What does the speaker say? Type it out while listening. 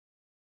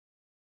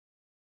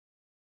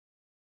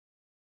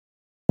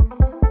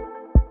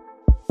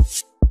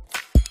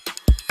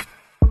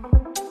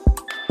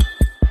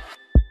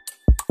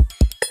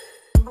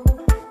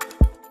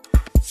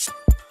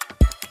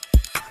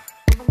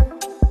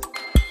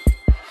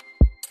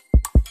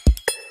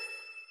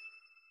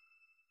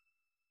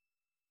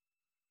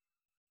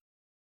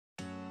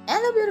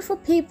Hello beautiful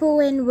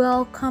people and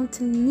welcome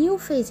to New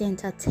Phase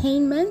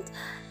Entertainment.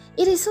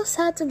 It is so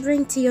sad to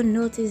bring to your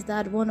notice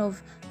that one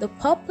of the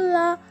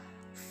popular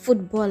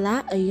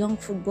footballer, a young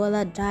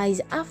footballer,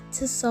 dies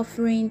after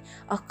suffering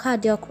a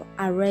cardiac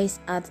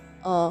arrest at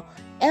a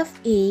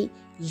FA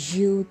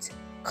Youth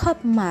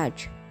Cup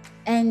match.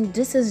 And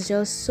this is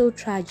just so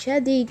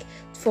tragic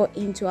for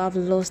him to have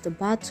lost the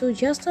battle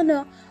just on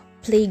a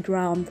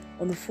playground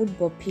on the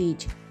football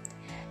pitch.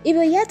 If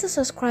you're yet to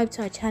subscribe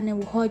to our channel,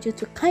 we urge you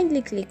to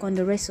kindly click on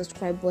the red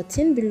subscribe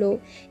button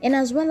below and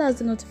as well as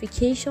the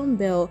notification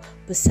bell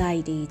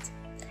beside it.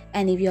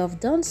 And if you have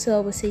done so,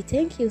 we say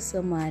thank you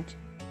so much.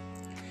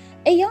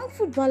 A young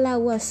footballer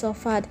who has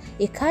suffered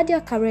a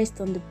cardiac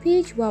arrest on the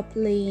pitch while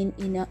playing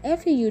in a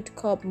FA Youth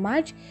Cup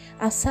match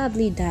has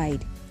sadly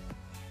died.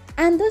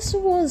 And this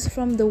was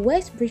from the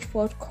West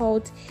Bridgford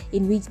court,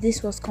 in which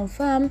this was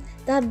confirmed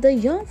that the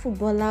young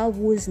footballer,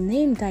 who is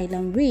named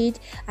Dylan Reid,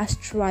 has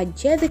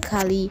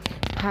tragically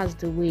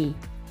passed away.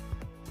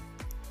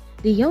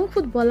 The young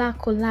footballer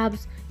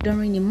collapsed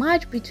during a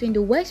match between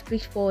the West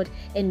Bridgford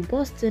and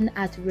Boston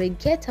at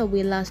Regatta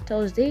Way last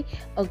Thursday,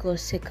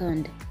 August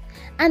 2nd.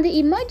 And the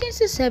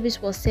emergency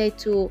service was said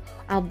to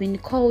have been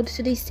called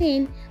to the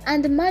scene,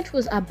 and the match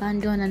was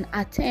abandoned and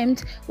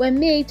attempts were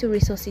made to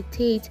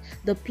resuscitate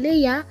the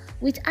player,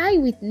 with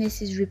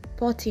eyewitnesses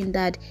reporting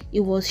that he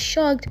was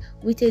shocked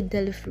with a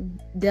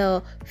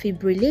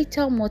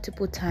defibrillator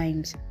multiple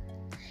times.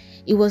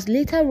 He was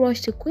later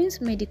rushed to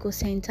Queen's Medical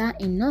Centre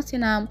in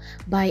Nottingham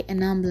by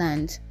an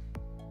ambulance.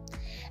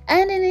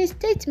 And in a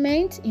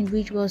statement in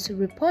which was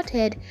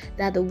reported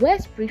that the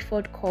West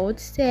Bridgford court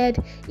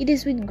said it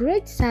is with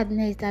great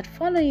sadness that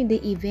following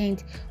the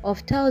event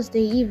of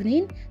Thursday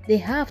evening, they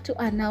have to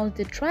announce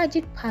the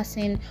tragic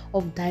passing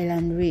of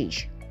Dylan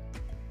Reid.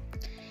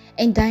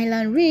 And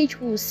Dylan Reid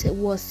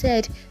was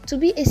said to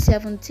be a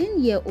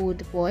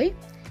 17-year-old boy,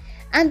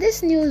 and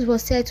this news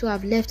was said to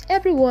have left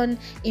everyone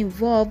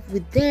involved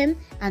with them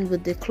and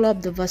with the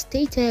club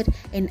devastated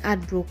and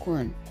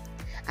heartbroken.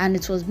 And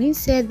it was being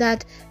said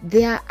that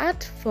their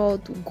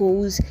heartfelt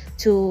goes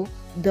to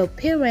the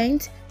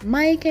parents,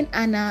 Mike and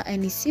Anna,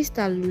 and his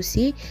sister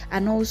Lucy,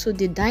 and also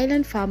the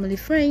Dylan family,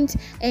 friends,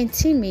 and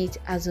teammates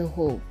as a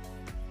whole.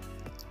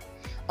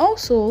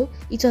 Also,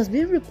 it has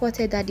been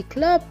reported that the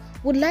club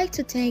would like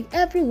to thank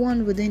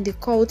everyone within the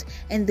court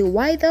and the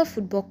wider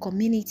football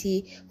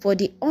community for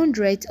the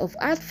hundreds of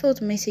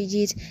heartfelt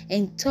messages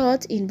and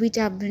thoughts in which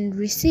have been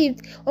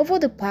received over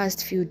the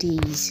past few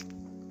days.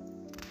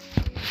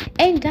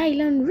 And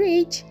Dylan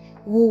Reid,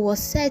 who was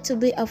said to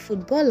be a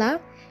footballer,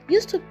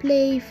 used to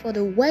play for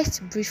the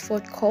West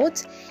Bridgford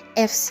Court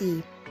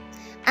FC.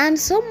 And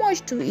so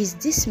much to his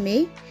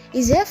dismay,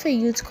 his FA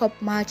Youth Cup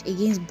match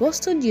against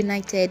Boston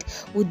United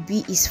would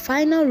be his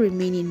final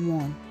remaining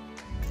one.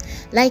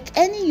 Like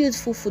any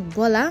youthful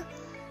footballer,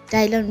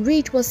 Dylan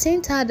Reid was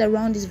centered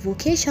around his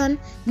vocation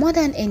more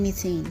than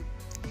anything.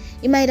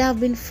 He might have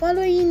been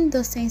following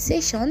the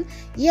sensation,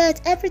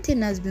 yet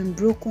everything has been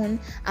broken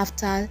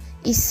after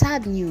his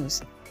sad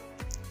news.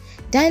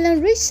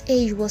 Dylan Reid's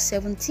age was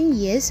 17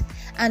 years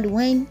and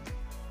when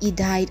he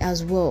died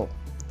as well.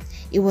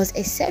 He was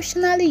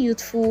exceptionally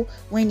youthful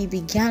when he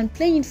began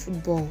playing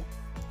football.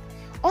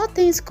 All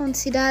things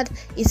considered,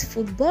 his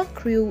football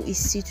career is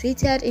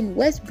situated in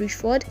West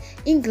Bridgford,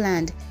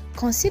 England.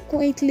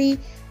 Consequently,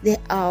 there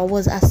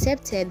was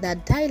accepted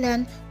that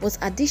Dylan was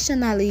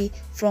additionally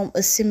from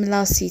a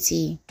similar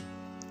city.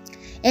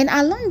 And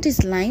along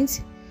these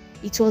lines,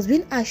 it was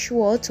being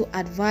assured to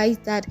advise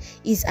that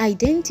his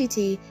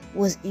identity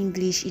was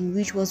English, in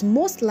which was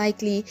most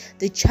likely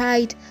the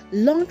child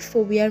longed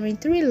for wearing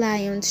 3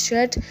 Lions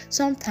shirt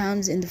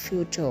sometimes in the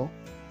future.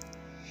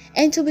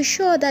 And to be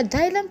sure that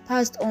Dylan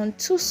passed on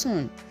too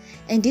soon,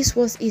 and this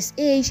was his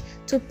age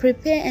to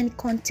prepare and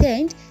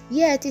contend,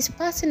 yet his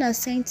passing has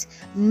sent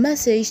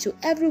message to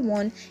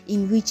everyone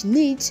in which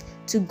needs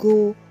to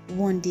go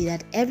one day,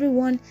 that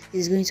everyone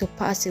is going to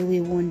pass away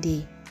one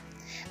day.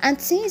 And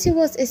since he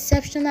was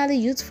exceptionally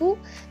youthful,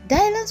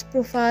 Dylan's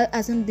profile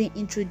hasn't been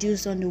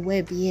introduced on the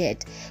web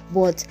yet,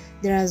 but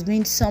there has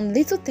been some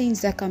little things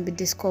that can be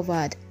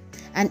discovered,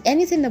 and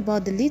anything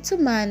about the little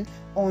man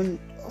on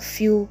a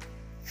few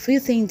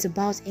things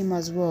about him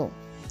as well.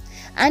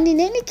 And in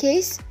any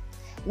case,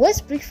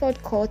 West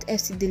Bridgford Court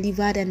FC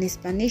delivered an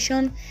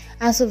explanation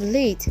as of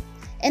late,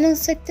 and on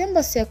September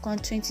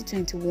 2nd,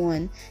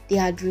 2021, they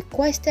had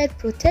requested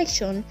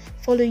protection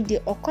following the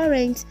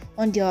occurrence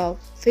on their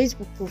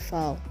Facebook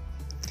profile.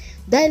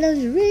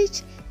 Dylan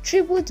Reid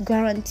tribute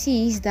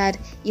guarantees that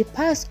he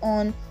passed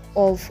on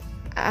of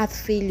heart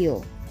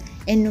failure,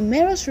 and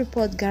numerous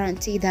reports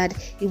guarantee that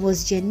he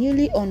was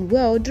genuinely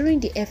unwell during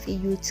the FA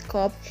Youth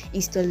Cup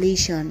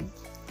installation.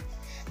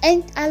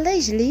 And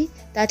allegedly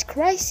that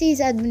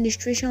crisis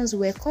administrations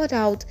were cut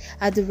out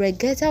at the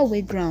Regatta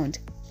Way ground,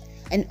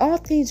 and all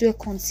things were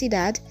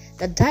considered,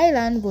 that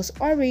Dylan was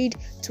hurried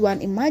to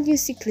an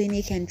emergency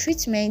clinic and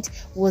treatment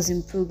was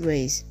in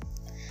progress.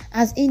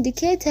 As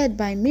indicated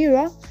by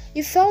Mirror,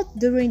 he felt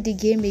during the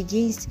game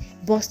against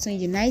Boston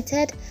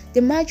United,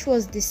 the match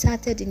was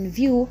decided in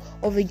view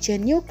of a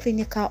genuine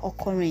clinical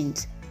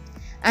occurrence,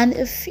 and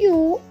a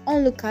few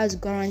onlookers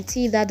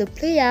guaranteed that the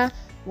player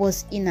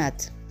was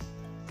inert.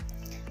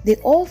 The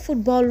whole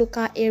football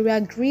local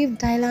area grieved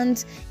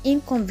Dylan's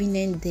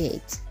inconvenient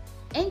death.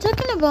 And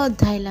talking about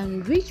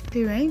Dylan Ridge's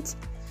parents,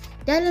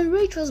 Dylan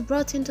Ridge was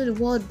brought into the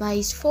world by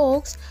his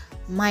folks,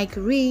 Mike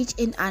Ridge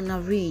and Anna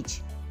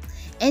Ridge.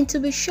 And to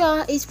be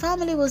sure, his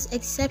family was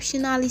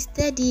exceptionally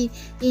steady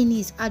in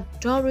his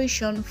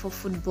adoration for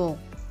football.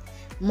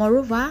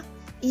 Moreover,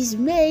 his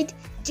maid,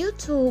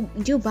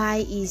 due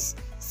by his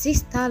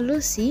sister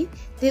Lucy,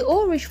 the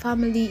whole Ridge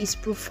family is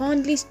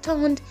profoundly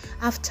stunned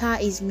after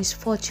his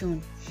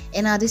misfortune.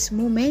 And at this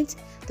moment,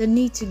 the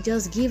need to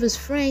just give his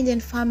friend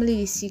and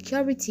family the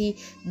security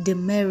they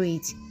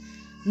merit.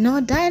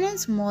 Nor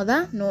Dylan's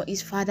mother nor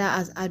his father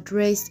has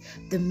addressed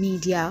the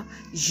media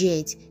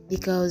yet,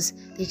 because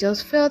they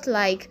just felt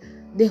like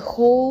the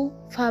whole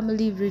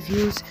family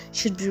reviews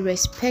should be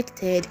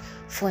respected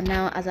for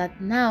now, as at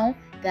now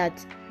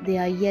that they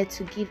are yet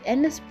to give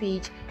any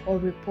speech or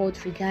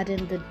report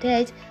regarding the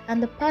death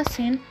and the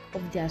passing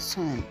of their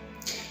son.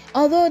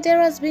 Although there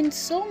has been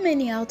so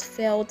many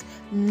heartfelt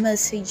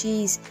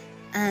messages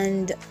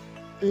and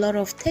a lot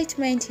of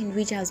statements in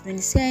which has been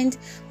sent,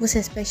 most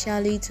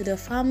especially to the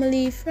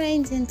family,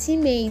 friends and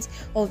teammates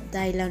of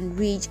Dylan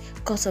Ridge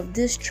because of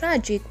this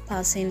tragic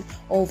passing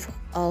of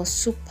a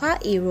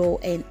superhero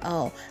and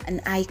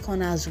an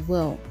icon as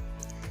well.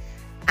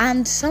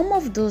 And some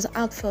of those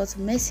heartfelt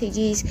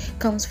messages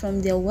comes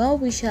from their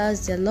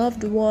well-wishers, their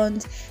loved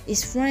ones,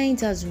 his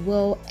friends as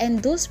well,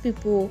 and those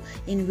people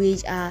in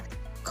which are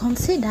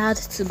considered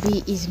to be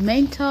his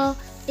mentor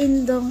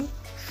in the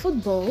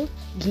football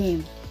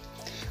game.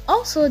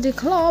 Also, the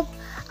club,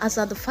 as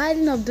at the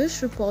filing of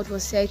this report,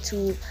 was said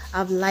to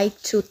have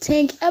liked to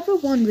thank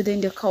everyone within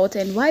the court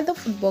and wider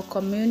football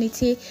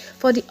community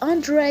for the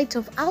hundreds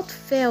of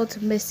heartfelt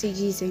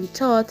messages and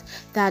thoughts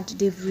that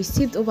they've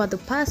received over the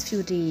past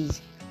few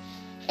days.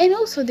 And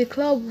also, the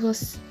club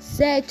was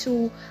said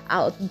to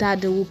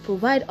that they will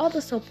provide all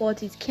the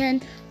support it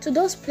can to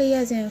those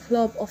players and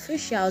club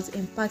officials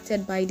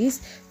impacted by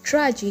this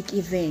tragic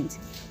event.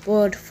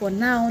 But for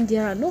now,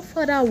 there are no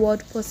further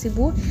words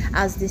possible,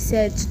 as they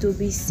said to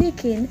be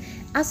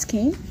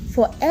asking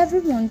for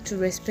everyone to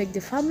respect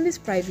the family's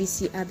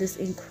privacy at this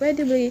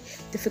incredibly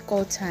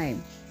difficult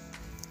time.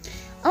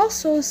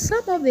 Also,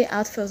 some of the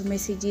heartfelt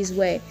messages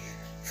were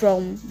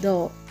from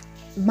the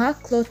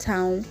Marklow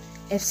Town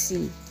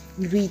FC,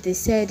 which they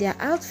said their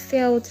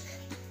heartfelt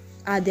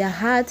their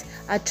hearts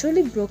are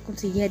truly broken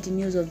to hear the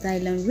news of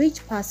Dylan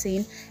Ridge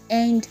passing,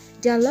 and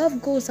their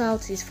love goes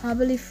out to his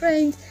family,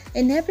 friends,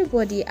 and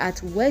everybody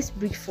at West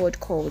Bridgford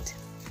Court.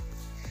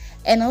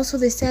 And also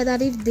they said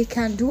that if they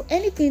can do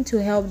anything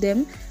to help,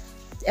 then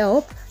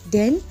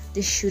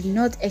they should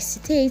not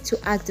hesitate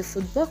to ask the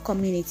football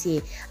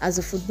community, as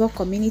the football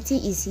community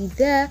is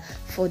there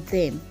for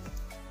them.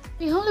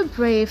 We only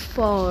pray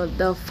for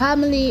the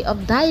family of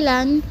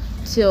Dylan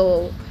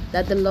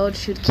that the Lord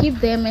should keep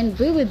them and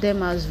be with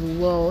them as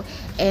well,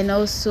 and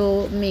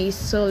also may his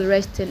soul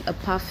rest in a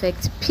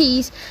perfect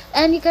peace.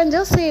 And you can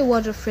just say a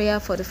word of prayer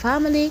for the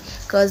family,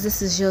 because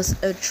this is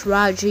just a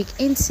tragic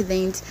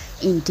incident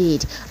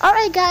indeed.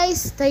 Alright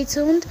guys, stay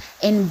tuned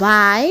and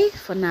bye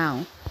for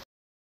now.